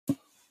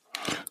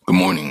Good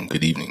morning,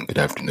 good evening, good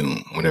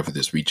afternoon, whenever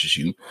this reaches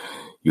you.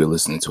 You're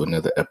listening to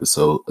another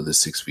episode of the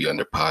 6 Feet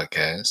Under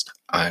podcast.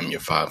 I'm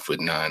your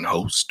 5'9"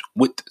 host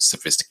with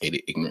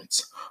sophisticated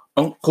ignorance,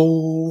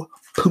 Uncle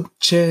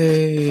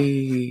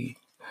Poochie.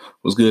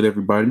 What's good,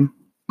 everybody?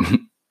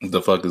 What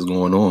the fuck is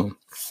going on?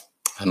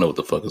 I know what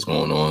the fuck is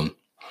going on.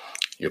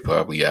 You're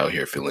probably out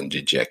here feeling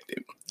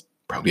dejected.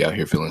 Probably out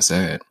here feeling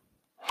sad.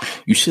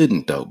 You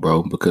shouldn't though,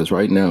 bro, because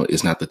right now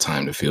is not the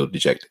time to feel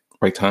dejected.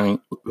 Right time.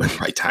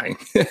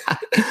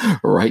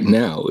 Right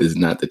now is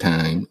not the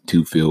time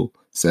to feel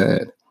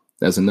sad.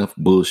 There's enough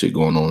bullshit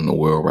going on in the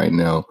world right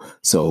now.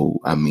 So,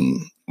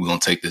 we're going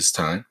to take this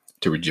time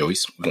to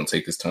rejoice. We're going to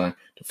take this time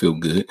to feel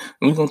good.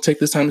 And we're going to take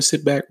this time to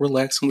sit back,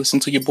 relax, and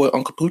listen to your boy,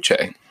 Uncle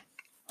Poochie.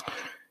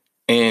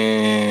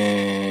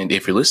 And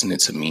if you're listening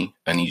to me,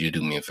 I need you to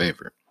do me a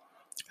favor.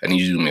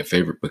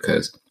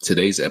 Because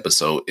today's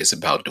episode is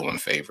about doing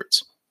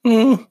favors.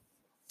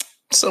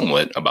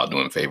 Somewhat about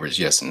doing favors,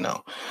 yes and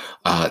no.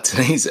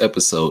 Today's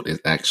episode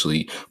is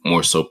actually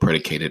more so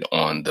predicated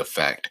on the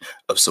fact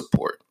of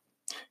support.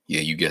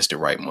 Yeah, you guessed it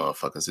right,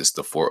 motherfuckers. It's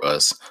the For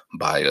Us,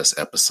 By Us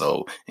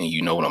episode. And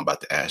you know what I'm about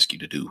to ask you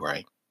to do,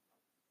 right?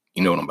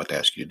 I'm about to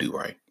ask you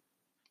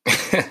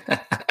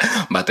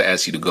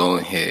to go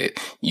ahead.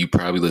 You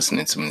probably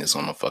listening to me this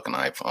on a fucking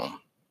iPhone.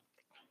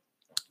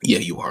 Yeah,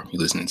 you are.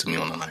 You're listening to me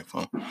on an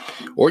iPhone.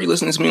 Or you're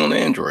listening to me on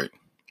Android.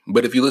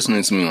 But if you're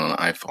listening to me on an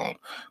iPhone,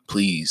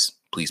 please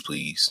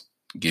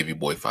give your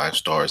boy 5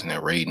 stars in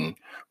that rating,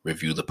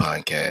 review the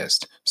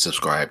podcast,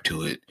 subscribe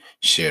to it,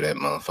 share that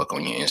motherfucker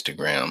on your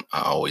Instagram.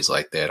 I always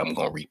like that. I'm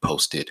going to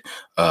repost it.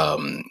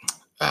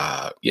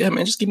 Yeah,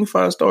 man, just give me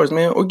 5 stars,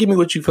 man, or give me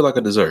what you feel like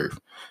I deserve.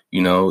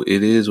 You know,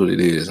 it is what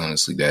it is,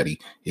 honestly, Daddy.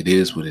 It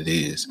is what it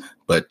is.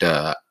 But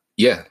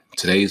yeah,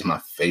 today is my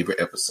favorite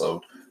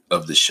episode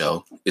of the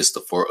show. It's the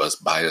For Us,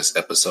 By Us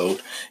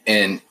episode.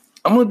 And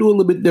I'm going to do a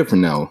little bit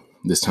different now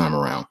this time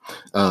around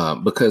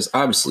because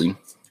obviously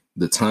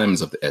the time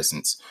is of the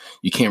essence.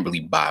 You can't really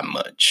buy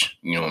much.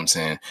 You know what I'm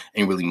saying?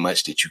 Ain't really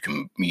much that you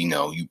can,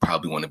 you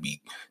probably want to be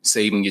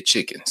saving your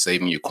chicken,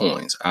 saving your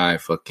coins. I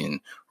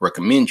fucking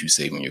recommend you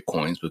saving your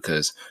coins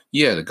because,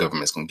 yeah, the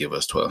government's going to give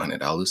us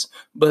 $1,200,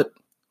 but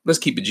let's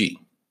keep it G.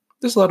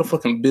 There's a lot of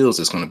fucking bills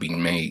that's going to be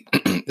made.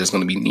 There's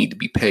going to need to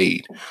be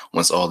paid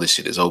once all this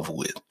shit is over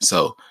with.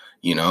 So,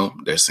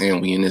 they're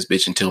saying we in this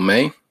bitch until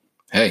May.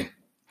 Hey,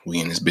 we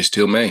in this bitch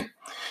till May.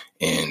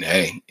 And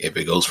hey, if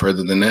it goes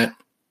further than that,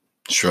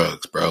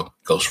 shrugs, bro.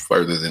 Goes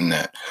further than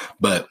that.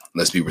 But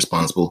let's be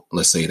responsible.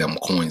 Let's say them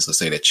coins. Let's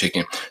say that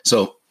chicken.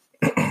 So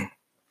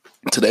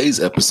today's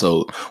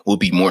episode will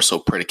be more so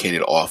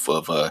predicated off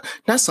of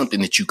not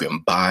something that you can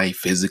buy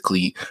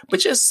physically, but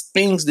just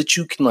things that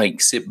you can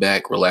like sit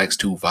back, relax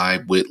to,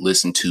 vibe with,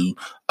 listen to,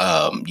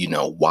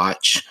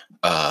 watch.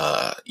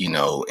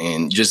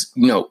 And just,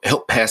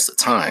 help pass the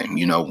time,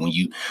 when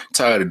you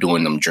tired of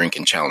doing them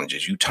drinking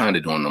challenges, you tired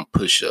of doing them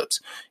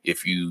push-ups.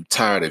 If you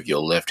tired of your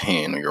left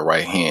hand or your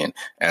right hand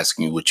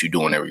asking you what you're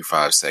doing every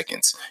 5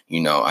 seconds,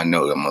 I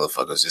know them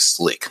motherfuckers is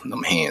slick.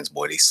 Them hands,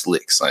 boy, they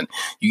slick, son.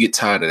 You get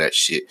tired of that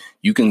shit.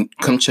 You can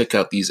come check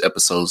out these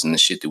episodes and the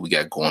shit that we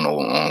got going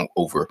on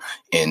over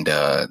in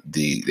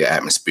the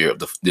atmosphere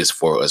of this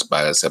For Us,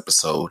 By Us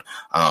episode.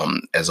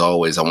 As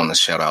always, I want to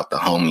shout out the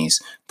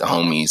homies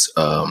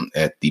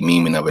at the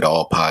Memeing of It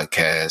All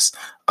podcast,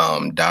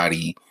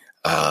 Dottie,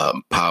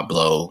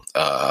 Pablo,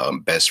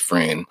 best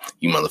friend,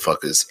 you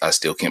motherfuckers. I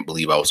still can't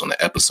believe I was on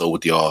the episode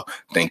with y'all.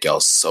 Thank y'all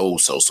so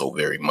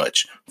very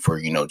much for,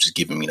 just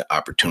giving me the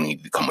opportunity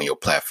to come on your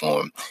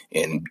platform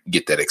and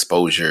get that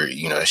exposure.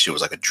 That shit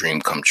was like a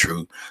dream come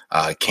true.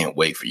 I can't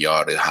wait for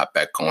y'all to hop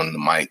back on the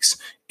mics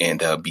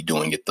and be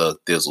doing your Thug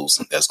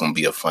Thizzles. That's going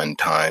to be a fun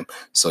time.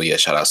 So yeah,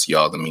 shout out to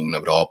y'all, the Memeing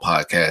of It All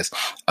podcast.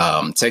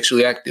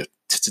 Textually active.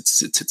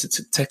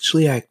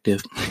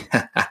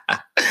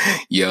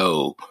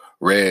 Yo,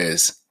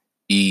 Rez,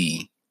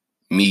 E,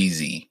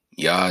 Meezy,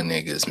 y'all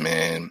niggas,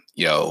 man.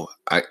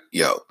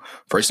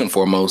 First and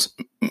foremost,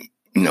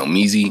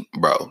 Meezy,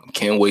 bro,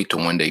 can't wait to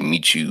one day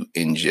meet you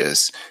and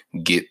just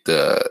get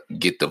the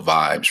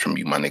vibes from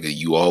you, my nigga.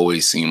 You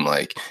always seem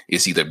like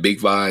it's either big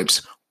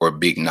vibes or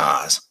Big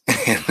Nas.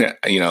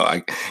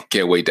 I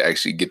can't wait to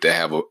actually get to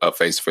have a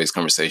face-to-face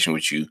conversation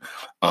with you.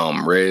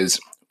 Rez,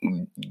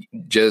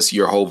 just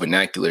your whole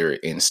vernacular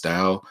and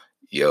style,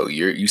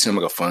 you seem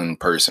like a fun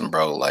person,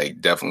 bro. Like,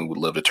 definitely would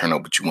love to turn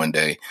up with you one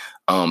day.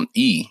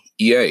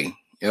 EA,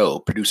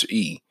 producer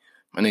E,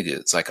 my nigga,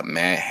 it's like a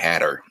Mad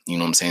Hatter. You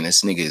know what I'm saying?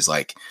 This nigga is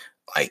like,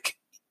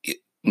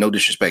 no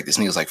disrespect, this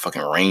nigga's like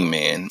fucking Rain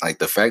Man. Like,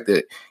 the fact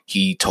that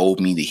he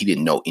told me that he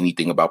didn't know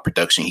anything about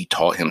production, he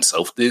taught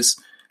himself this,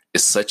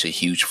 is such a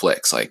huge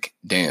flex. Like,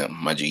 damn,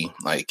 my G,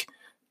 like,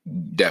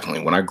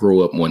 definitely when I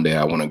grow up one day,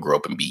 I want to grow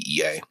up and be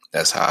EA.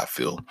 That's how I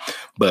feel.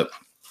 But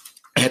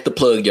I had to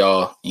plug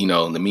y'all, the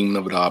Memeing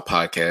of It All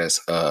podcast.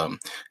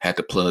 Had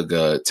to plug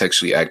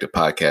Textually Active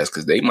podcast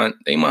because they my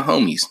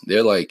homies.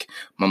 They're like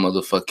my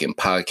motherfucking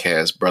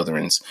podcast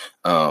brethrens.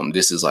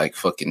 This is like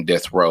fucking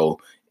Death Row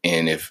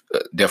and if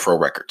Death Row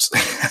Records.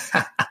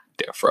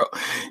 Death Row.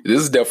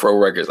 This is Death Row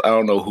Records. I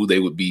don't know who they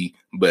would be,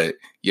 but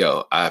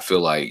yo, I feel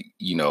like,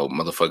 you know,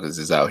 motherfuckers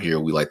is out here.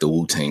 We like the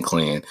Wu-Tang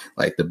Clan.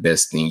 Like the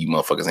best thing you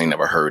motherfuckers ain't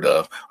never heard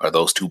of are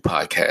those two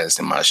podcasts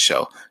in my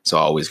show. So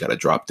I always got to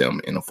drop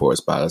them in a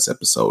Forest by Us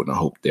episode. And I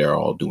hope they're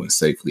all doing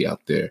safely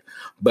out there.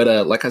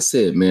 But like I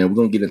said, man, we're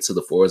going to get into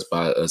the Forest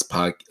by Us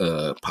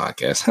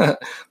podcast,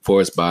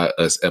 Forest by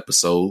Us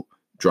episode.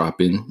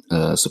 Dropping,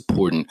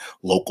 supporting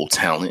local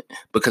talent,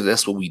 because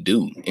that's what we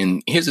do.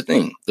 And here's the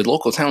thing, the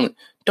local talent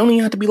don't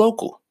even have to be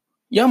local.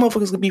 Y'all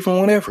motherfuckers can be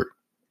from whatever,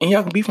 and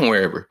y'all can be from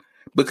wherever.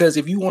 Because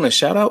if you want a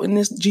shout out in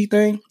this G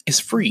thing, it's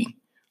free.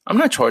 I'm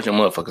not charging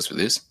motherfuckers for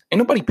this. Ain't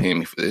nobody paying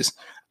me for this.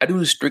 I do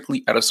this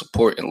strictly out of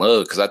support and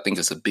love, because I think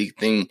it's a big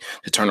thing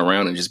to turn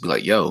around and just be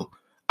like, yo,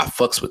 I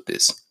fucks with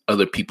this.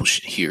 Other people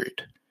should hear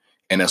it.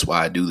 And that's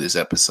why I do this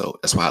episode.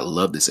 That's why I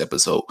love this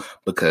episode,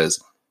 because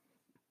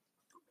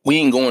we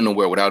ain't going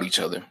nowhere without each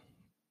other.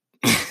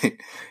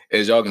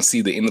 As y'all can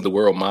see, the end of the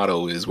world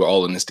motto is we're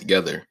all in this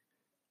together.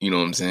 You know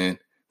what I'm saying?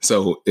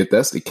 So if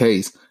that's the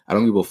case, I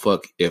don't give a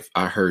fuck if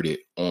I heard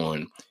it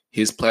on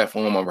his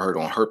platform, I've heard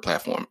it on her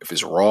platform. If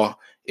it's raw,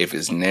 if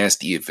it's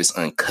nasty, if it's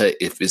uncut,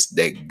 if it's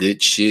that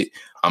good shit,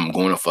 I'm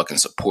going to fucking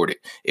support it.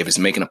 If it's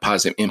making a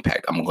positive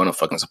impact, I'm going to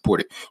fucking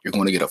support it. You're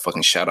going to get a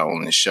fucking shout out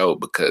on this show,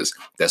 because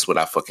that's what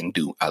I fucking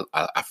do. I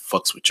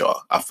fucks with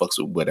y'all. I fucks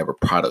with whatever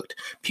product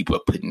people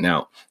are putting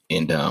out.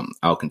 And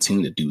I'll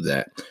continue to do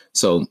that.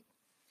 So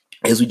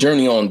as we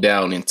journey on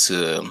down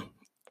into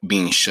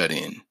being shut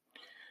in,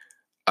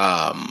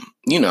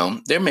 you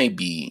know, there may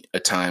be a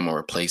time or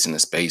a place in a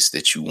space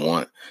that you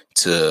want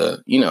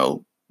to, you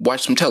know,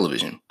 watch some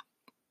television.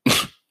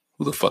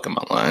 Who the fuck am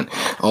I lying?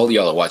 All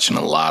y'all are watching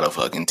a lot of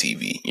fucking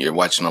TV. You're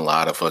watching a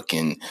lot of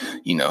fucking,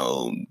 you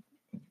know,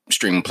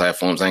 streaming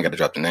platforms. I ain't got to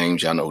drop the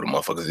names. Y'all know who the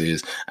motherfuckers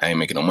is. I ain't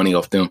making no money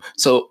off them.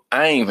 So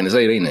I ain't even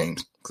say their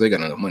names, because they got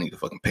enough money to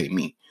fucking pay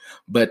me.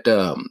 But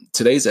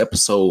today's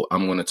episode,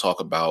 I'm going to talk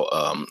about,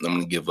 I'm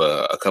going to give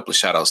a couple of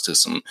shout outs to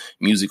some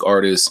music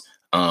artists.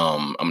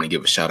 I'm going to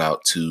give a shout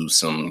out to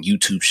some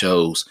YouTube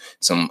shows,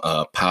 some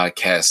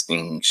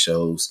podcasting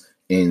shows.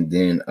 And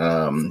then,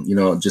 you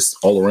know, just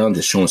all around,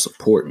 just showing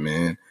support,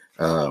 man.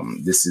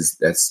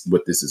 That's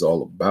what this is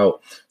all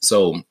about.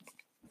 So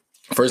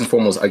first and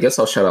foremost, I guess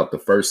I'll shout out the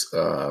first,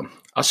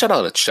 I'll shout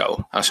out a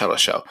show.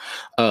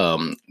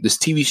 This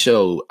TV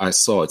show I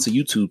saw, it's a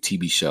YouTube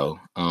TV show.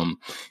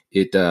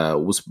 It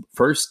was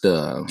first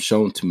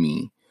shown to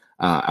me.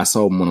 I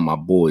saw one of my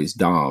boys,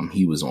 Dom,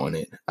 he was on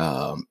it.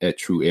 At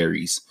True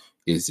Aries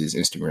is his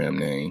Instagram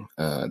name.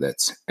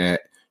 That's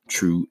at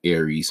True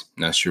Aries.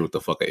 Not sure what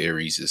the fuck a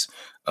Aries is,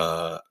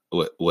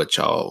 what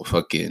y'all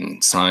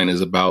fucking sign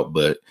is about,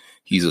 but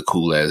he's a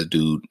cool ass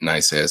dude,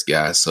 nice ass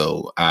guy.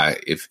 So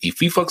if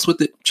he fucks with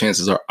it,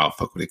 chances are I'll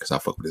fuck with it, because I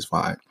fuck with his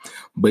vibe.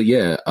 But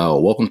yeah,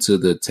 Welcome to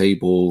the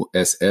Table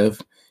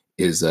SF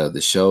is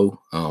the show.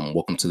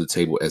 Welcome to the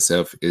Table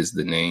SF is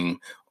the name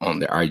on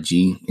their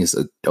IG. It's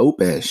a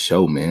dope ass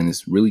show, man.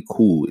 It's really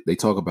cool. They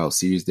talk about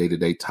serious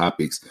day-to-day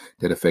topics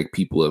that affect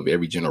people of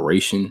every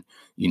generation,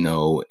 you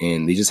know,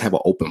 and they just have an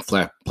open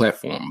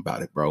platform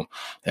about it, bro.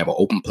 They have an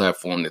open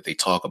platform that they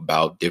talk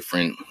about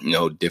different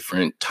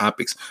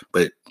topics,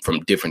 but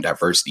from different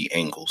diversity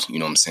angles, you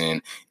know what I'm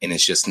saying? And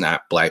it's just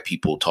not black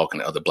people talking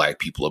to other black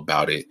people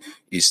about it.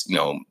 It's, you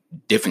know,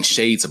 different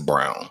shades of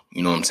brown,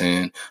 you know what I'm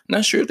saying?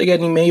 Not sure if they got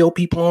any Mayo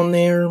people on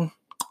there.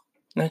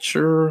 Not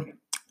sure.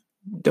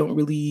 Don't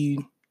really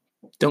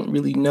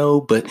know,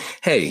 but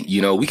hey,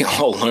 you know, we can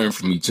all learn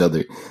from each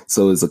other.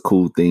 So it's a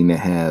cool thing to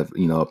have,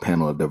 you know, a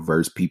panel of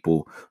diverse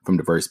people from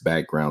diverse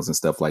backgrounds and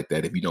stuff like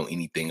that. If you know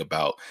anything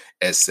about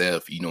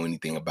SF, you know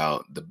anything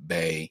about the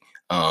Bay,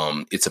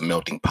 it's a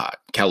melting pot.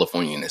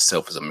 California in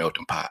itself is a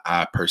melting pot.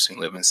 I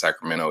personally live in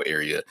Sacramento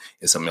area.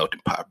 It's a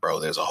melting pot, bro.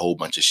 There's a whole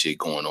bunch of shit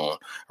going on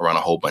around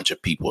a whole bunch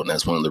of people. And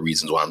that's one of the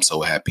reasons why I'm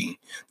so happy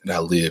that I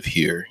live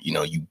here. You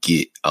know, you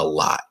get a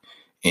lot.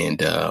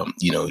 And,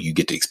 you know, you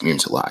get to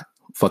experience a lot.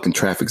 Fucking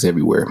traffic's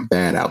everywhere.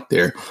 Bad out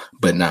there.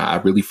 But nah, I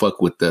really fuck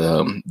with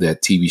that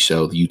TV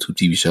show, the YouTube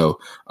TV show,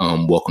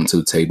 Welcome to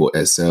the Table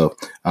SF,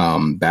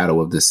 Battle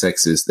of the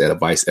Sexes, that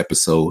advice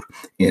episode,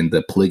 and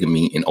the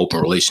polygamy and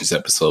open relations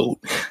episode.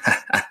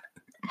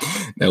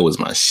 That was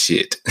my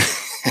shit.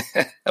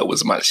 That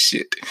was my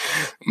shit,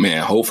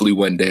 man. Hopefully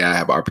one day I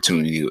have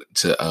opportunity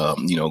to,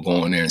 you know,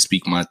 go in there and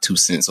speak my 2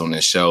 cents on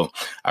this show.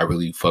 I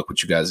really fuck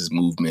with you guys'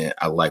 movement.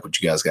 I like what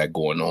you guys got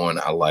going on.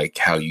 I like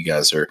how you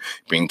guys are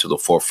bringing to the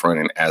forefront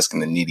and asking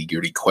the nitty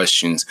gritty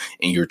questions.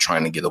 And you're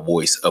trying to get a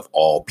voice of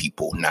all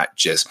people, not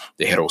just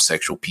the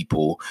heterosexual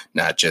people,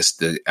 not just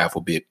the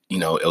alphabet, you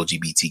know,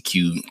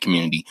 LGBTQ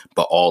community,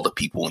 but all the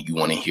people. You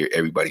want to hear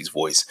everybody's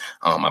voice.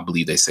 I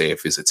believe they say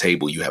if it's a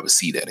table, you have a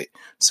seat at it.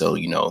 So,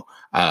 you know,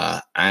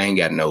 I ain't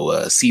got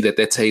no seat at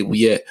that table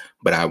yet,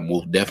 but I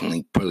will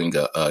definitely bring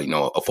a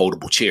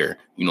foldable chair,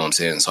 you know what I'm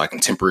saying? So I can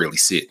temporarily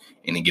sit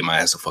and then get my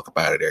ass the fuck up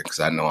out of there, because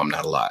I know I'm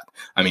not a lot.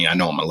 I mean, I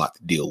know I'm a lot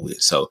to deal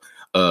with. So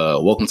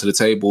welcome to the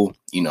table.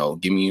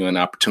 Give me an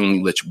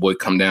opportunity, let your boy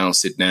come down,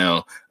 sit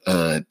down,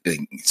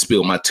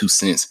 spill my 2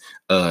 cents,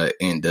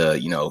 and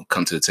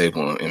come to the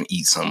table and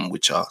eat something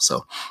with y'all.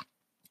 So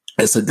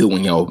that's a good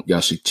one,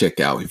 y'all should check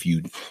out if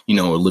you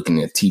are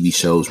looking at TV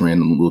shows,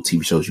 random little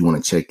TV shows you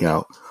want to check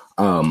out.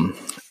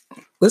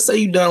 Let's say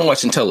you're done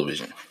watching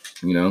television,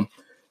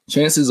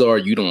 chances are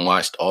you done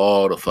watched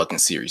all the fucking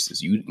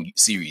series. You done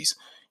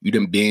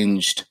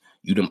binged,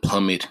 you done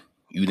plummet,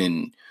 you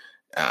done,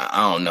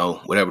 I don't know,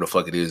 whatever the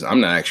fuck it is.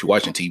 I'm not actually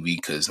watching TV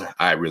because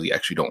I really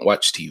actually don't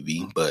watch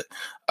TV, but,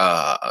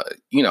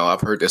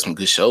 I've heard there's some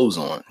good shows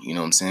on, you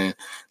know what I'm saying?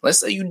 Let's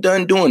say you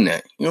done doing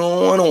that. You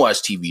don't want to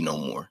watch TV no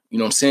more. You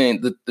know what I'm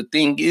saying? The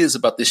thing is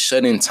about this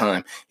shut-in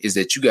time is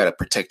that you got to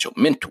protect your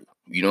mental,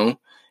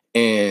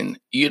 and,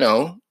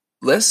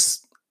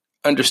 let's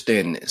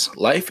understand this.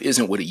 Life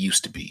isn't what it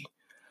used to be,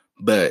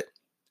 but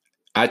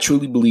I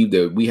truly believe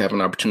that we have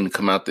an opportunity to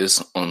come out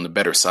this on the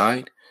better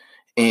side.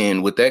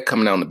 And with that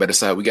coming out on the better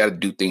side, we got to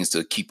do things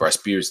to keep our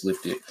spirits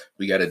lifted.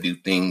 We got to do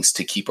things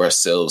to keep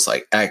ourselves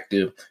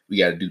active. We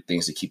got to do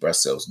things to keep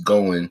ourselves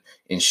going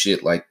and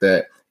shit like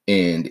that.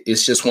 And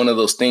it's just one of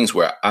those things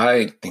where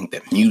I think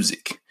that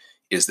music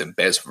is the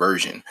best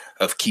version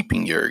of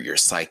keeping your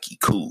psyche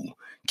cool,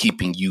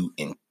 keeping you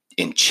in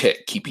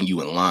check, keeping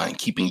you in line,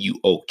 keeping you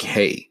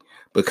okay.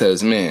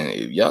 Because, man,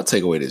 if y'all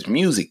take away this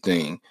music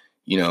thing,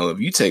 if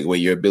you take away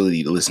your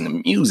ability to listen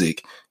to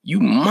music,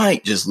 you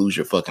might just lose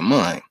your fucking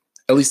mind.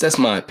 At least that's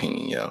my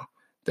opinion, yo.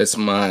 That's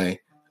my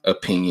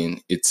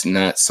opinion. It's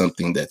not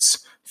something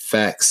that's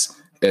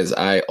facts. As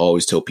I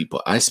always tell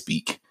people, I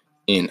speak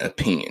in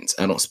opinions.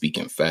 I don't speak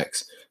in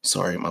facts.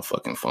 Sorry, my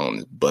fucking phone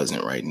is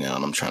buzzing right now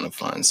and I'm trying to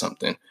find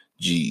something.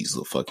 Jeez,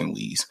 little fucking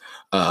wheeze.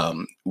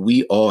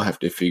 We all have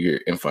to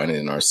figure and find it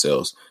in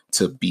ourselves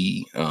to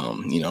be,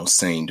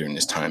 sane during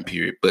this time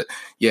period. But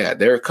yeah,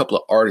 there are a couple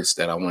of artists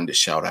that I wanted to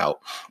shout out.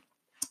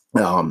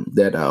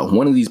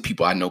 One of these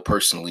people I know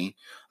personally,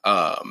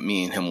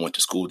 me and him went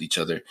to school with each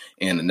other,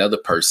 and another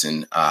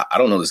person, I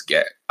don't know this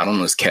cat. I don't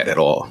know this cat at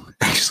all.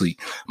 Actually,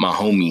 my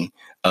homie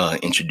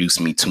introduced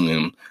me to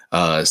him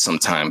some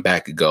time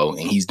back ago,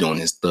 and he's doing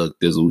his thug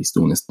thizzle. He's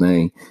doing his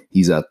thing.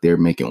 He's out there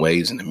making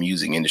waves in the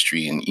music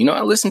industry, and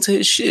I listen to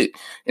his shit.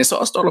 And so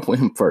I'll start off with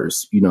him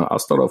first. I'll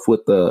start off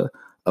with a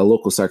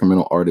local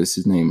Sacramento artist.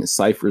 His name is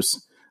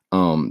Cyphers.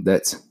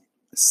 That's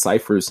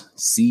Cyphers,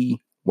 Cypress.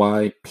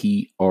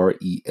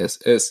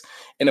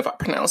 And if I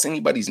pronounce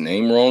anybody's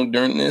name wrong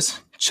during this,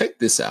 check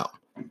this out.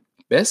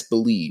 Best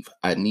believe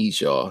I need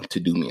y'all to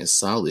do me a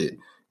solid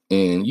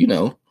and,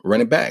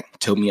 run it back.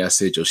 Tell me I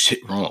said your shit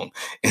wrong.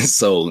 And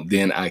so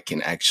then I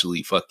can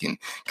actually fucking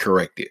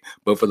correct it.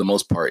 But for the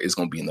most part, it's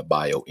going to be in the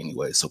bio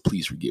anyway. So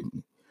please forgive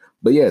me.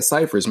 But yeah,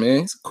 Cyphers,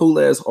 man, he's a cool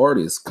ass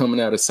artist coming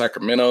out of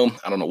Sacramento.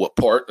 I don't know what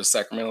part of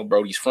Sacramento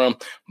Brody's from,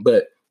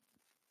 but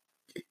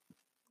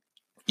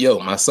yo,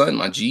 my son,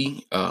 my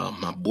G,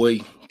 my boy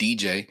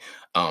DJ,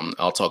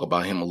 I'll talk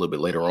about him a little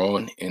bit later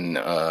on in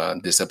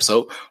this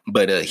episode,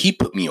 but he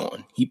put me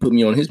on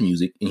his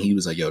music, and he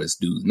was like, yo, this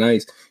dude's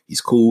nice.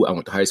 He's cool. I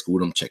went to high school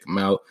with him, check him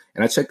out.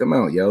 And I checked him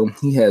out, yo.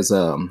 He has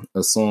a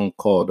song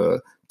called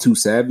Too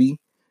Savvy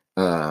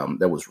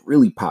that was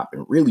really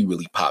popping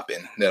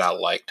that I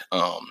liked.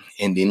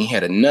 And then he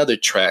had another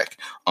track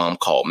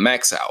called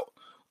Max Out,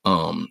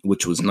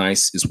 which was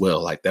nice as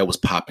well. Like that was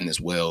popping as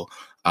well.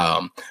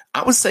 I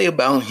would say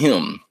about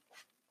him,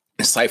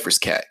 Cypher's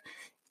cat,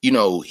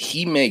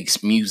 he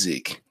makes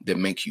music that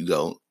makes you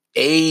go,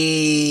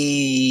 "Ayy,"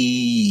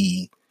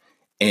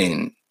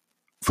 and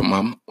from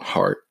my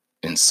heart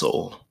and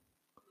soul,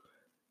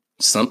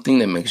 something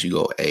that makes you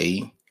go,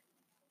 "Ayy,"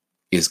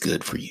 is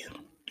good for you.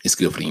 It's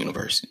good for the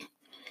university.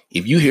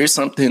 If you hear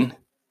something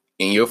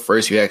and your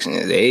first reaction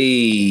is,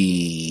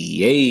 "Hey,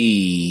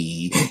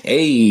 hey,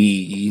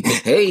 hey,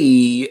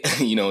 hey,"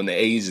 and the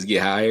A's just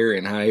get higher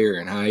and higher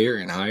and higher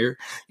and higher,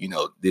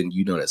 then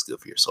that's good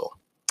for your soul.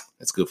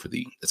 It's good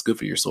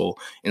for your soul.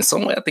 In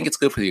some way, I think it's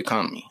good for the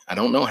economy. I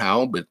don't know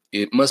how, but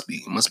it must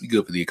be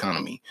good for the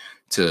economy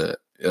to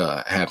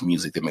have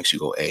music that makes you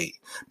go, "Hey."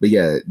 But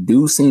yeah,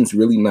 dude seems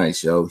really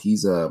nice, yo.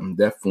 He's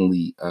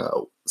definitely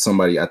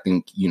somebody I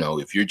think,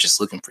 if you're just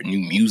looking for new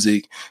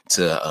music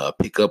to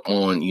pick up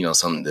on,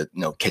 something to,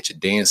 catch a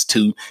dance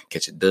to,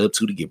 catch a dub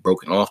to get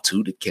broken off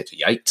to catch a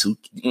yike to,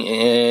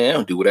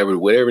 do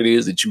whatever it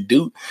is that you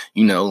do,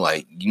 you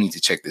need to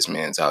check this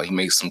man's out. He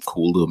makes some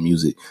cool little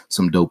music,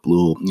 some dope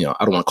little,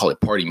 I don't want to call it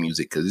party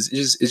music because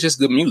it's just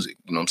good music.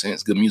 You know what I'm saying?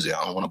 It's good music.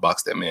 I don't want to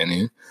box that man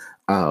in.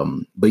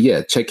 But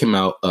yeah, check him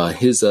out.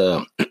 His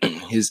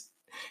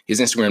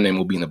Instagram name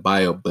will be in the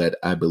bio, but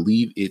I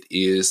believe it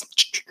is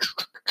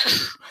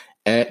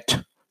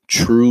at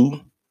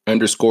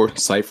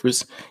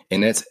true_Cyphers,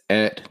 and that's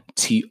at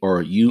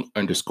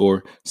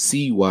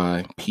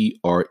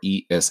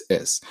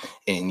TRU_CYPRESS.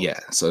 And yeah,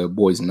 so the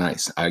boy's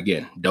nice. I,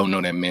 again, don't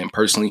know that man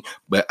personally,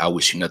 but I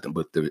wish you nothing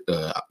but the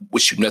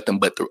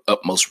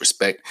utmost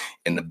respect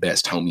and the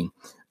best, homie.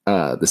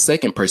 The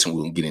second person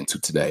we'll get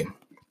into today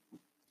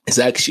It's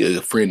actually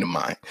a friend of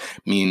mine.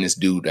 Me and this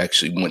dude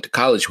actually went to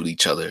college with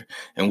each other,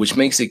 and which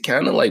makes it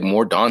kind of like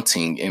more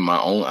daunting in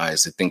my own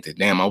eyes to think that,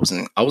 damn, I was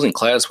in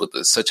class with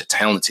such a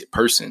talented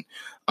person.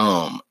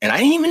 And I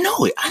didn't even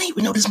know it. I didn't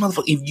even know this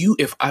motherfucker.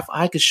 If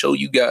I could show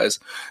you guys,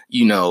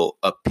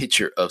 a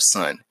picture of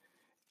Son,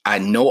 I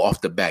know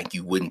off the bat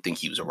you wouldn't think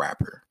he was a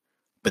rapper.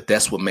 But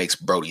that's what makes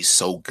Brody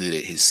so good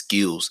at his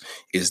skills,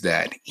 is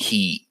that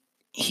he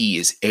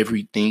is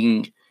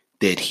everything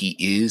that he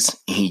is,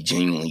 and he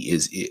genuinely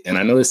is it. And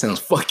I know this sounds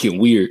fucking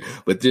weird,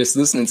 but just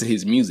listening to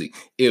his music,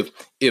 if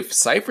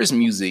Cypher's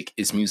music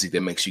is music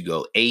that makes you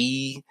go,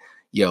 hey,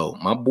 yo,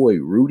 my boy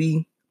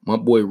Rudy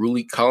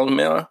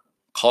Kalma.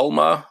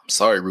 I'm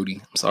sorry, Rudy.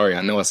 I'm sorry.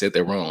 I know I said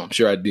that wrong. I'm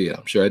sure I did,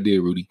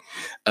 Rudy.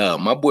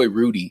 My boy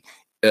Rudy,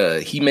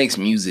 he makes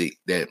music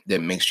that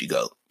makes you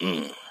go,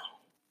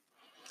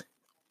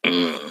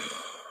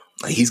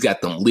 Like, he's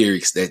got them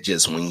lyrics that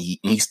just when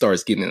he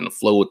starts getting in the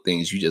flow of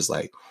things, you just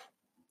like,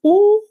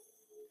 ooh,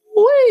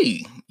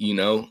 wait, in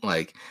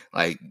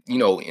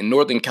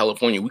Northern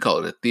California, we call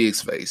it a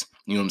thig's face.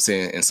 You know what I'm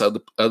saying?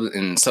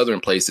 In southern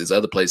places,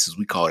 other places,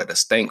 we call it a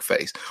stank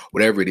face.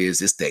 Whatever it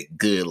is, it's that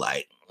good,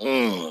 like, yeah,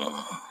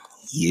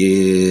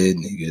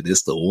 nigga,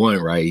 this the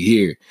one right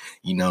here.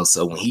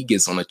 So when he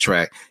gets on the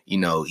track,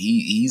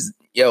 he's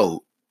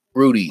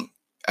Rudy,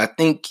 I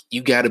think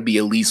you got to be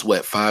at least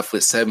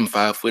 5'7",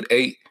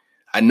 5'8".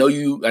 I know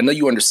you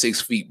under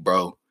 6 feet,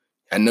 bro.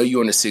 And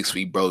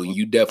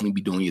you definitely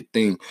be doing your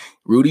thing.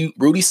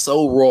 Rudy's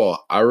so raw.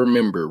 I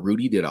remember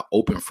Rudy did an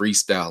open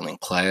freestyle in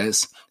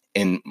class,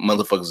 and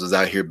motherfuckers was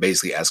out here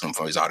basically asking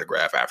for his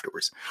autograph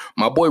afterwards.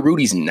 My boy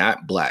Rudy's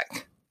not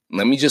black.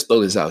 Let me just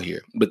throw this out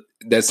here. But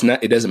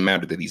it doesn't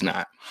matter that he's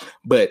not.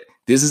 But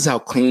this is how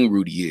clean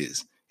Rudy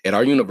is. At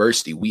our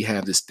university, we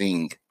have this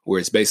thing where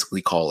it's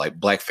basically called like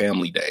Black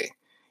Family Day.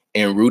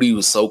 And Rudy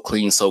was so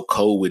clean, so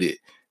cold with it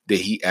that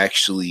he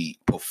actually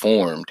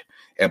performed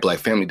at Black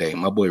Family Day.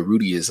 My boy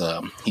Rudy is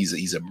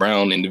he's a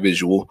brown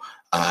individual.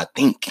 I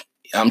think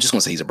I'm just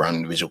gonna say he's a brown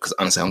individual because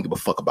honestly I don't give a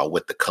fuck about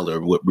what the color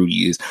of what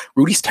Rudy is.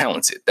 Rudy's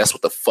talented. That's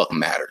what the fuck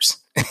matters.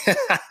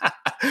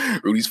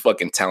 Rudy's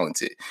fucking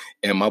talented.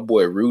 And my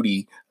boy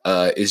Rudy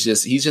he's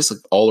just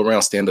an all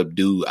around stand up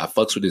dude. I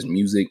fucks with his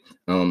music.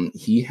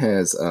 He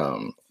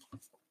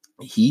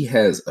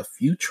has a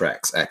few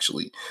tracks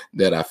actually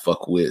that I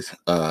fuck with.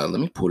 Let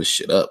me pull this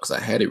shit up because I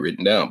had it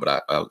written down,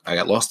 but I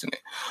got lost in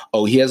it.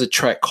 Oh, he has a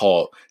track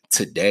called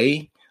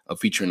Today,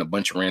 featuring a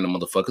bunch of random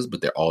motherfuckers,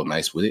 but they're all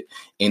nice with it.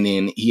 And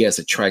then he has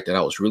a track that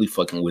I was really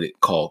fucking with it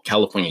called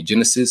California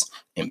Genesis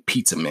and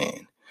Pizza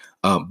Man.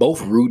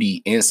 Both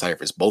Rudy and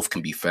Cyphers both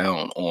can be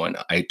found on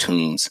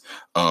iTunes,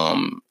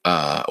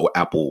 or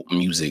Apple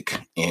Music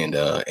and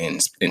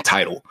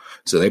Tidal.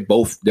 So these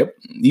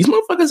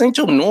motherfuckers ain't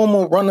your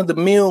normal run of the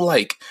mill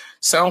like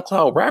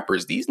SoundCloud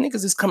rappers. These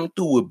niggas is coming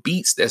through with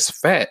beats that's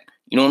fat.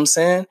 You know what I'm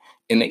saying?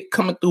 And they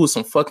coming through with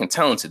some fucking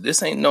talented.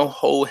 This ain't no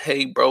whole,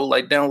 hey, bro,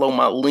 like download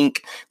my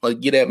link, like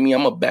get at me.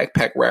 I'm a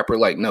backpack rapper.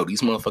 Like, no, these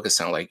motherfuckers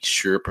sound like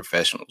sure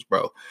professionals,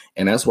 bro.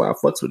 And that's why I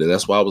fucks with it.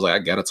 That's why I was like, I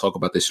gotta talk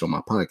about this shit on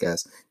my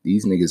podcast.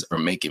 These niggas are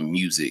making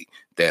music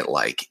that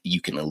like you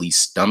can at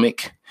least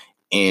stomach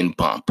and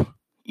bump,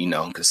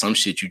 because some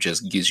shit you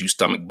just gives you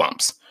stomach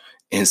bumps.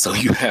 And so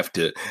you have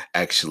to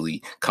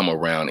actually come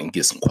around and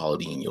get some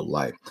quality in your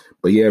life.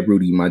 But yeah,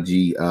 Rudy, my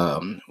G,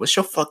 what's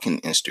your fucking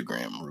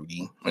Instagram,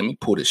 Rudy? Let me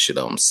pull this shit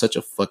up. I'm such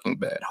a fucking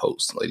bad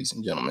host, ladies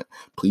and gentlemen.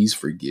 Please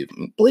forgive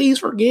me. Please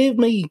forgive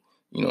me.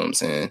 You know what I'm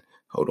saying?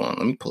 Hold on.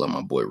 Let me pull out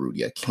my boy,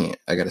 Rudy. I can't.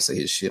 I got to say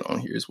his shit on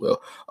here as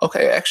well.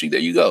 Okay, actually, there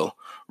you go.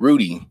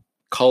 Rudy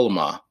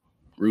Kalma.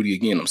 Rudy,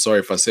 again, I'm sorry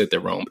if I said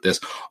that wrong, but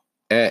that's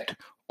at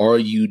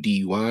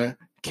RUDYKALMA.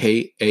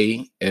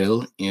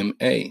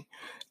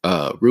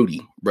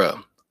 Rudy,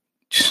 bruh,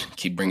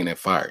 keep bringing that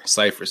fire.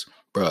 Cyphers,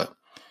 bruh,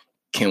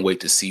 can't wait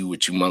to see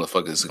what you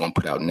motherfuckers are gonna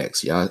put out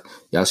next. Y'all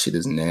shit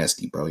is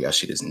nasty, bro. Y'all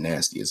shit is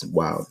nasty. It's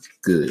wild. It's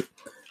good.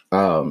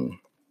 What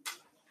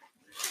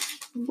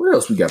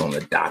else we got on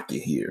the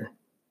docket here?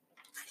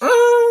 I'm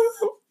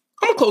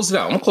gonna close it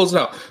out. I'm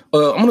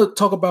gonna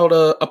talk about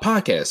a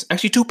podcast.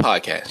 Actually, two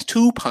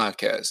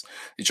podcasts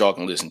that y'all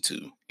can listen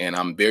to. And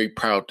I'm very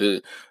proud to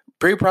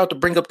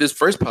bring up this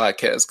first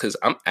podcast because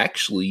I'm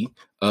actually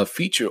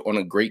featured on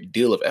a great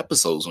deal of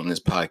episodes on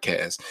this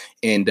podcast.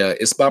 And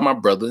it's by my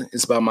brother.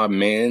 It's by my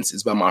mans.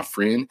 It's by my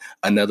friend,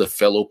 another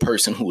fellow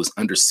person who is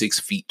under 6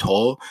 feet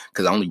tall,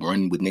 because I only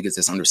run with niggas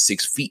that's under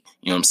 6 feet.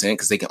 You know what I'm saying?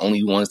 Because they can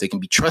only ones that can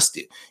be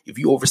trusted. If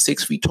you over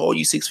 6 feet tall,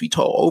 you 6 feet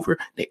tall over,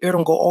 the air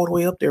don't go all the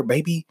way up there,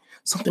 baby.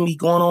 Something be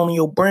going on in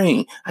your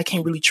brain. I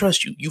can't really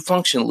trust you. You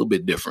function a little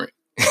bit different.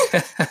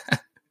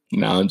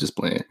 Nah, I'm just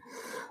playing.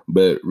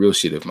 But real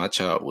shit, if my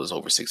child was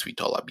over 6 feet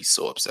tall, I'd be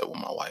so upset with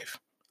my wife.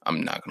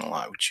 I'm not going to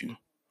lie with you.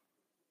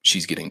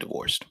 She's getting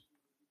divorced.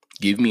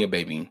 Give me a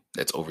baby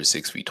that's over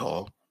 6 feet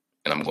tall,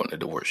 and I'm going to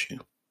divorce you.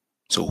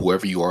 So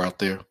whoever you are out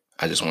there,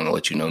 I just want to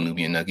let you know,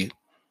 Nubian Nugget,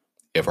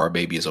 if our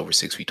baby is over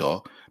 6 feet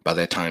tall, by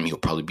that time, he'll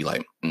probably be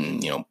like,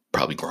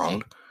 probably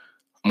grown.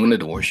 I'm going to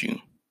divorce you.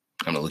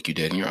 I'm going to look you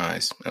dead in your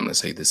eyes. I'm going to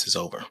say this is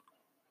over.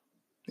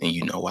 And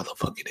you know why the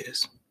fuck it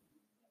is.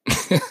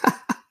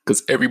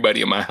 Because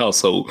everybody in my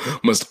household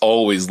must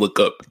always look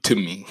up to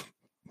me.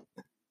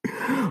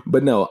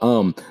 But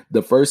no,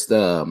 the first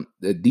the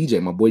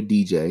DJ, my boy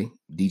DJ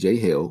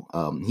Hill,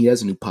 he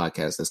has a new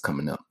podcast that's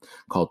coming up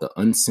called the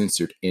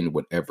Uncensored in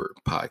Whatever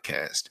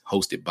podcast,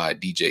 hosted by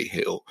DJ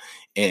Hill.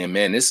 And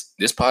man, this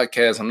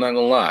podcast, I'm not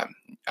gonna lie,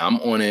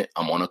 I'm on it.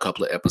 I'm on a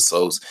couple of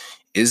episodes.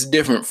 It's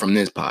different from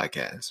this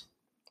podcast.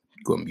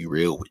 I'm gonna be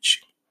real with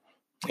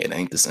you. It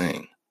ain't the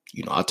same.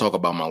 You know, I talk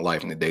about my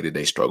life and the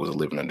day-to-day struggles of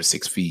living under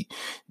 6 feet.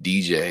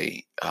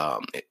 DJ,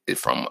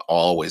 from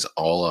always,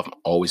 I've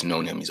always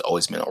known him. He's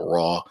always been a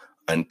raw,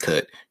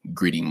 uncut,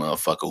 gritty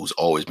motherfucker who's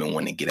always been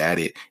wanting to get at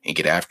it and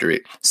get after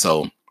it.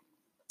 So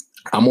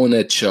I'm on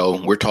that show.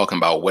 We're talking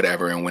about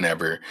whatever and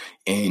whenever.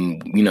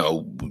 And, you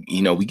know,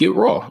 we get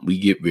raw. We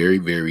get very,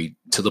 very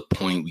to the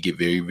point. We get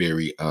very,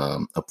 very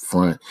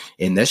upfront.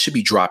 And that should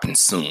be dropping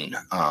soon.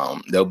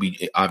 There'll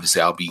be,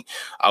 obviously, I'll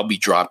be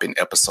dropping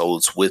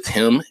episodes with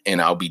him,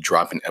 and I'll be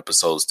dropping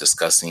episodes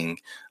discussing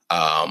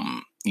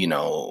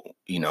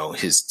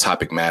his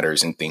topic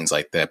matters and things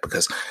like that,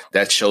 because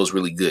that show's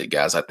really good,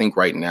 guys. I think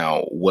right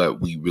now what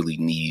we really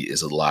need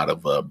is a lot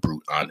of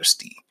brute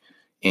honesty.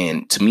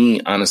 And to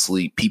me,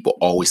 honestly, people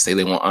always say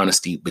they want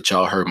honesty, but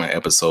y'all heard my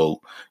episode.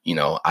 You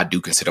know, I do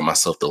consider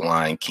myself the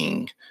Lion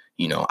King.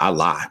 You know, I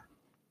lie.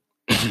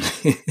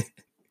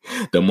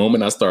 The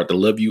moment I start to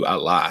love you, I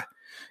lie.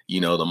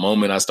 You know, the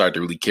moment I start to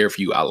really care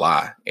for you, I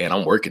lie. And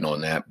I'm working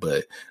on that.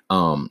 But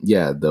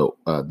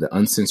the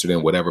Uncensored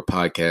and Whatever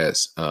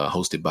podcast,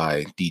 hosted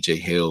by DJ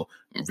Hill,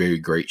 very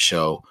great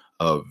show.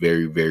 A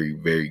very, very,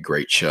 very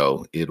great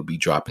show. It'll be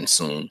dropping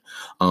soon.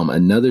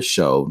 Another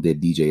show that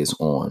DJ is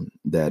on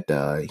that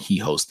he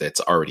hosts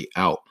that's already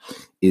out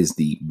is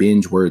the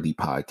Binge Worthy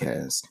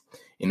podcast.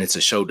 And it's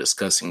a show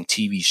discussing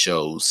TV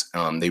shows.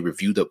 They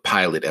review the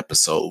pilot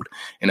episode.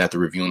 And after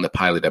reviewing the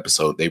pilot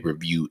episode, they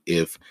review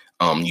if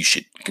you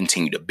should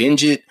continue to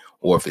binge it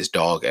or if it's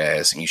dog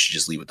ass and you should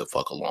just leave it the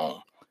fuck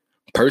alone.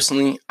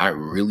 Personally, I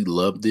really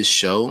love this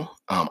show.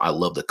 I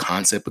love the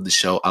concept of the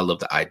show. I love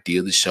the idea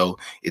of the show.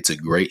 It's a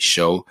great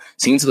show.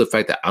 Seeing to the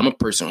fact that I'm a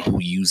person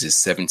who uses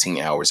 17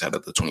 hours out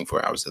of the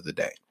 24 hours of the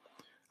day.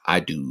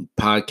 I do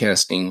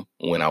podcasting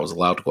when I was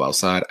allowed to go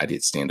outside. I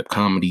did stand-up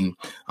comedy.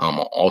 I'm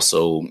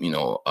also,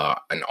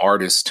 an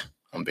artist.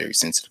 I'm very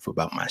sensitive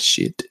about my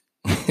shit.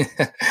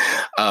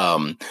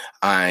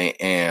 I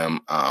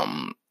am,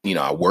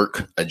 I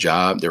work a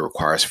job that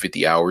requires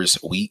 50 hours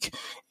a week.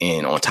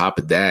 And on top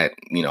of that,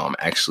 I'm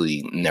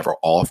actually never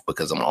off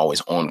because I'm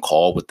always on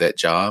call with that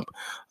job.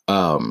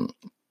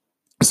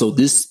 So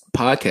this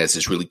podcast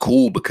is really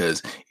cool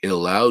because it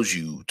allows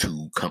you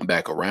to come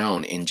back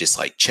around and just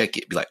like check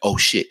it, be like, oh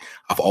shit,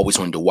 I've always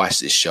wanted to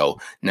watch this show.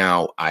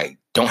 Now I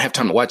don't have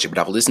time to watch it, but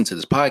I've listened to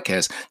this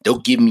podcast. They'll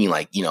give me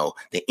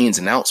the ins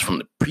and outs from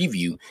the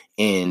preview.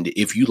 And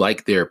if you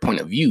like their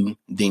point of view,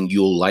 then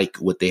you'll like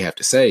what they have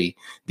to say.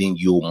 Then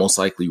you'll most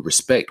likely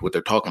respect what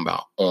they're talking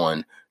about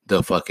on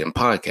the fucking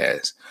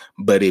podcast.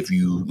 But if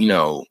you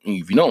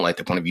don't like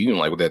the point of view, you don't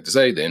like what they have to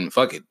say, then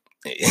fuck it.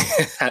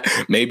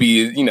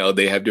 Maybe,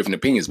 they have different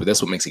opinions, but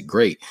that's what makes it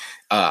great.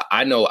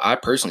 I know I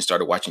personally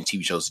started watching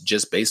TV shows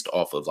just based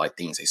off of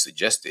things they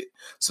suggested.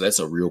 So that's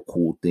a real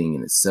cool thing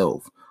in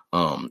itself.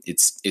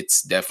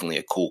 It's definitely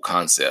a cool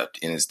concept,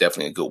 and it's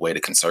definitely a good way to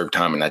conserve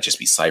time and not just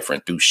be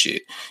ciphering through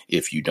shit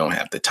if you don't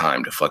have the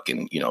time to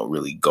fucking,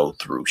 really go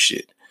through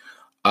shit.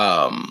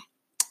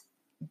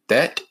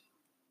 That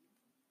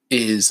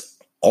is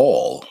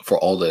all for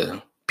all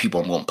the people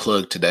I'm going to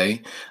plug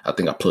today. I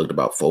think I plugged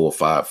about 4 or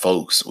 5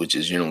 folks, which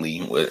is generally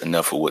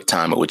enough of what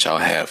time at which I'll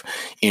have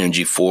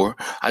energy for.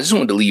 I just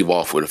wanted to leave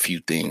off with a few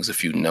things, a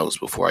few notes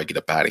before I get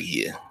up out of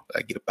here.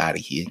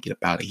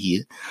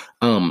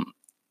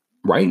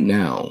 Right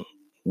now,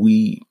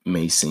 we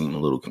may seem a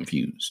little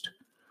confused.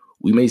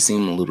 We may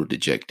seem a little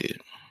dejected.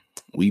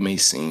 We may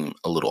seem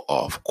a little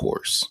off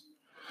course.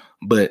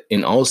 But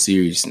in all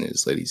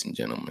seriousness, ladies and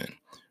gentlemen,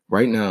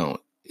 right now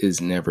is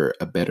never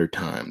a better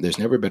time. There's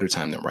never a better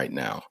time than right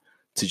now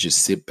to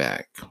just sit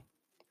back,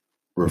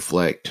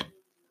 reflect,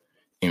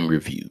 and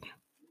review.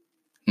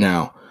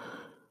 Now,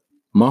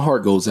 my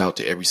heart goes out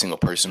to every single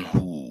person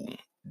who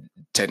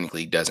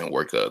technically doesn't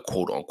work a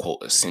quote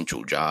unquote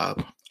essential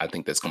job. I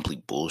think that's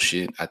complete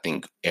bullshit. I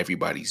think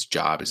everybody's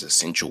job is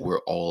essential. We're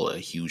all a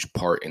huge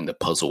part in the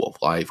puzzle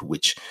of life,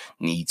 which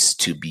needs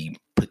to be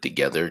put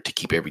together to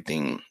keep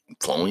everything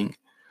flowing.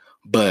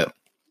 But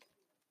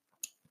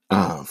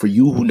for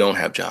you who don't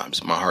have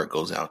jobs, my heart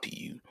goes out to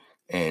you.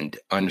 And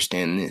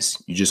understand this,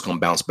 you're just going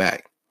to bounce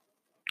back.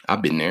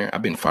 I've been there.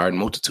 I've been fired a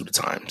multitude of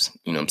times.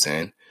 You know what I'm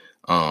saying?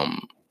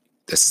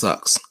 That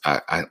sucks.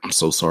 I'm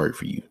so sorry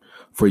for you.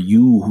 For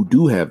you who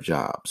do have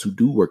jobs, who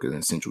do work an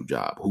essential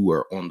job, who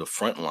are on the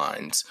front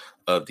lines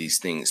of these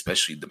things,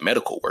 especially the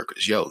medical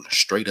workers,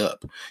 straight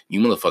up, you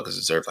motherfuckers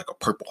deserve a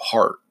Purple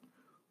Heart.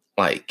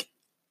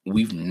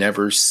 We've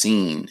never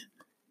seen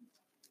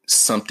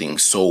something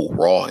so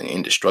raw and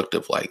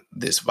indestructible like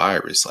this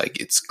virus.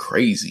 It's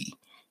crazy.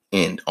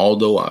 And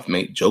although I've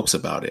made jokes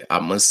about it, I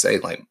must say,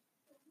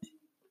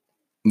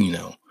 you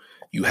know,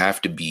 you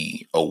have to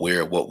be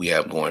aware of what we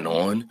have going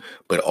on,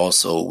 but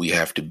also we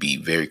have to be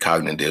very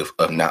cognitive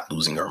of not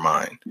losing our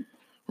mind.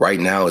 Right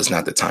now is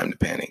not the time to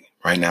panic.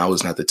 Right now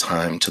is not the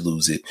time to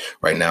lose it.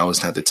 Right now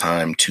is not the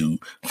time to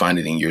find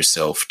it in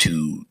yourself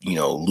to,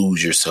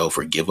 lose yourself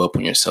or give up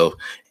on yourself.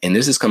 And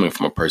this is coming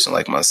from a person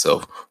like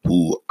myself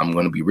who, I'm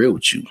going to be real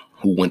with you,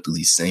 who went through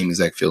these same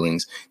exact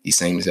feelings, these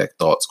same exact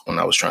thoughts when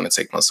I was trying to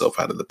take myself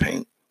out of the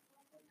paint,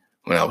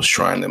 when I was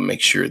trying to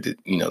make sure that,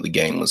 the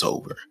game was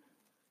over.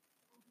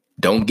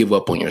 Don't give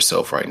up on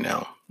yourself right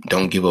now.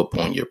 Don't give up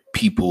on your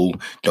people.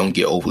 Don't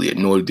get overly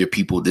annoyed with your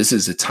people. This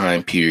is a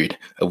time period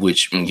of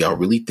which, when y'all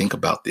really think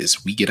about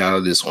this, we get out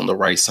of this on the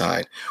right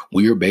side.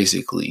 We are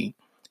basically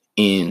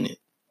in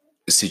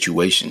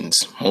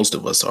situations, most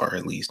of us are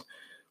at least,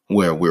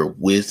 where we're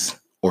with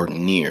or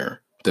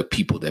near the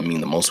people that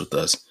mean the most with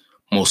us,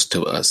 most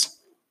to us,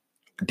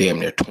 damn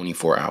near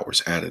 24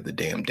 hours out of the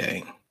damn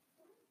day.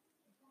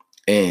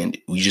 And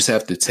you just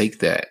have to take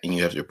that and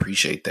you have to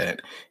appreciate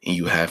that. And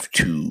you have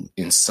to,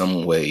 in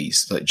some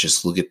ways,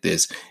 just look at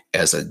this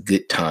as a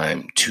good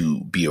time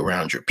to be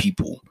around your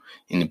people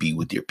and to be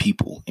with your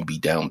people and be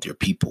down with your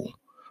people.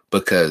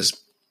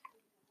 Because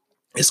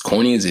as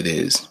corny as it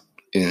is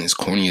and as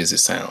corny as it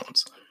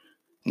sounds,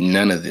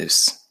 none of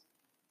this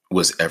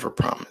was ever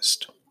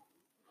promised.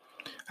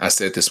 I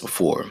said this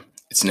before.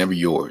 It's never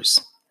yours.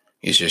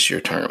 It's just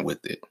your turn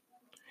with it.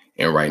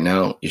 And right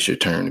now, it's your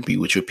turn to be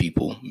with your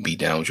people, be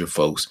down with your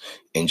folks,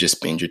 and just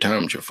spend your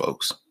time with your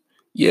folks.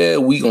 Yeah,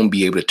 we're going to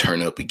be able to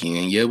turn up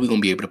again. Yeah, we're going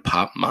to be able to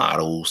pop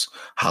models,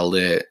 holler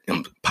at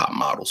them, pop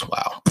models.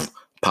 Wow.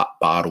 Pop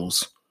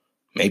bottles,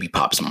 maybe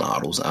pop some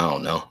models. I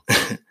don't know.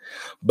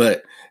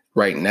 But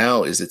right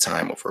now is a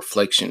time of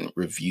reflection,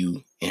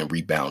 review, and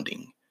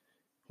rebounding.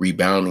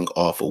 Rebounding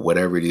off of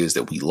whatever it is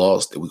that we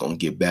lost, that we're going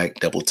to get back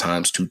double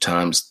times, 2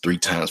 times, 3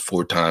 times,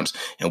 4 times.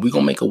 And we're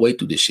going to make a way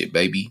through this shit,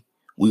 baby.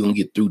 We're going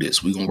to get through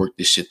this. We're going to work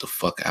this shit the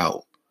fuck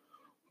out.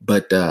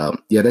 But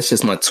yeah, that's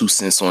just my 2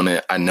 cents on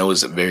it. I know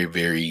it's a very,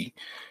 very,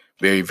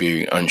 very,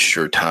 very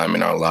unsure time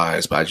in our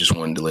lives, but I just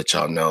wanted to let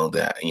y'all know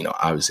that,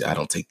 obviously I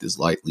don't take this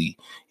lightly.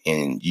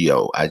 And,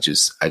 I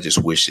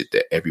just wish it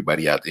that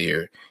everybody out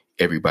there,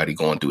 everybody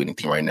going through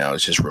anything right now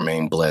is just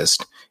remain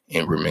blessed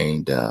and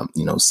remained,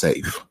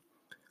 safe.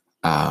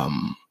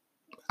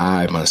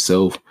 I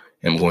myself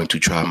am going to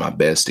try my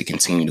best to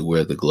continue to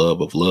wear the glove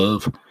of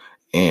love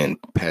and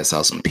pass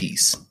out some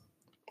peace.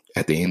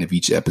 At the end of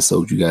each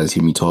episode, you guys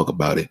hear me talk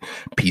about it.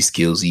 Peace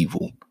kills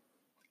evil.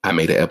 I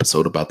made an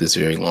episode about this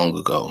very long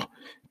ago.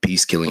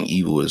 Peace killing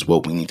evil is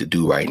what we need to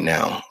do right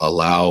now.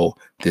 Allow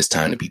this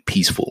time to be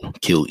peaceful.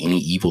 Kill any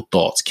evil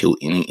thoughts. Kill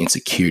any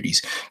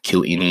insecurities.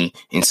 Kill any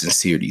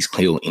insincerities.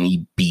 Kill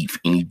any beef,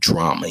 any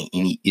drama,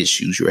 any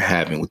issues you're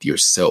having with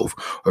yourself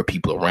or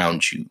people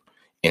around you.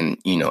 And,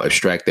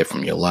 abstract that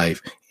from your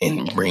life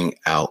and bring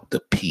out the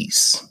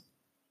peace.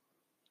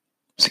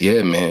 So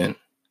yeah, man,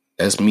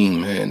 that's me,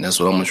 man. That's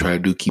what I'm going to try to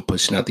do. Keep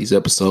pushing out these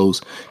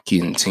episodes.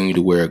 Continue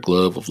to wear a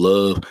glove of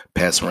love.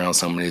 Pass around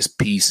some of this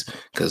peace.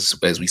 Because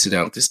as we sit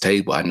down at this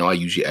table, I know I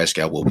usually ask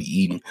y'all what we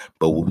eating.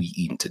 But what we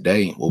eating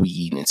today, what we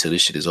eating until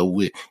this shit is over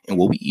with, and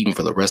what we eating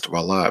for the rest of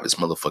our lives is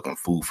motherfucking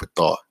food for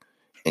thought.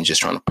 And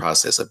just trying to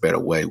process a better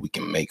way we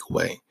can make a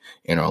way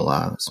in our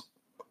lives.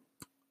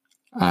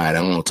 All right, I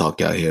don't want to talk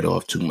y'all head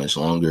off too much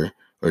longer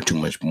or too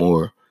much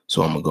more.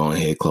 So I'm going to go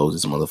ahead and close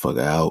this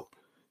motherfucker out.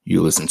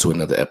 You listen to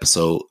another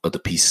episode of the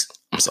Peace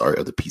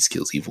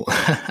Kills Evil.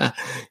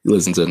 You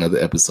listen to another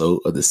episode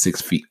of the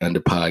 6 Feet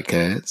Under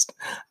podcast.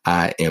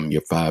 I am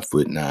your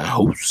 5'9"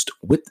 host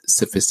with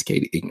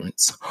sophisticated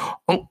ignorance,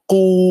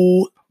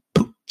 Uncle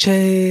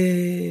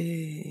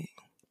Poochie.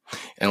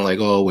 And like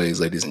always,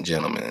 ladies and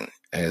gentlemen,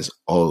 as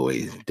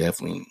always,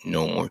 definitely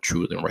no more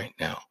true than right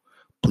now.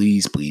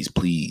 Please, please,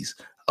 please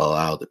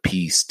allow the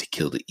peace to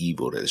kill the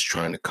evil that is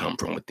trying to come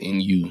from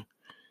within you.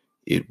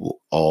 It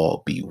will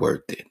all be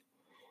worth it.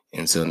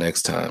 Until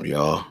next time,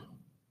 y'all,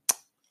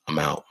 I'm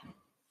out.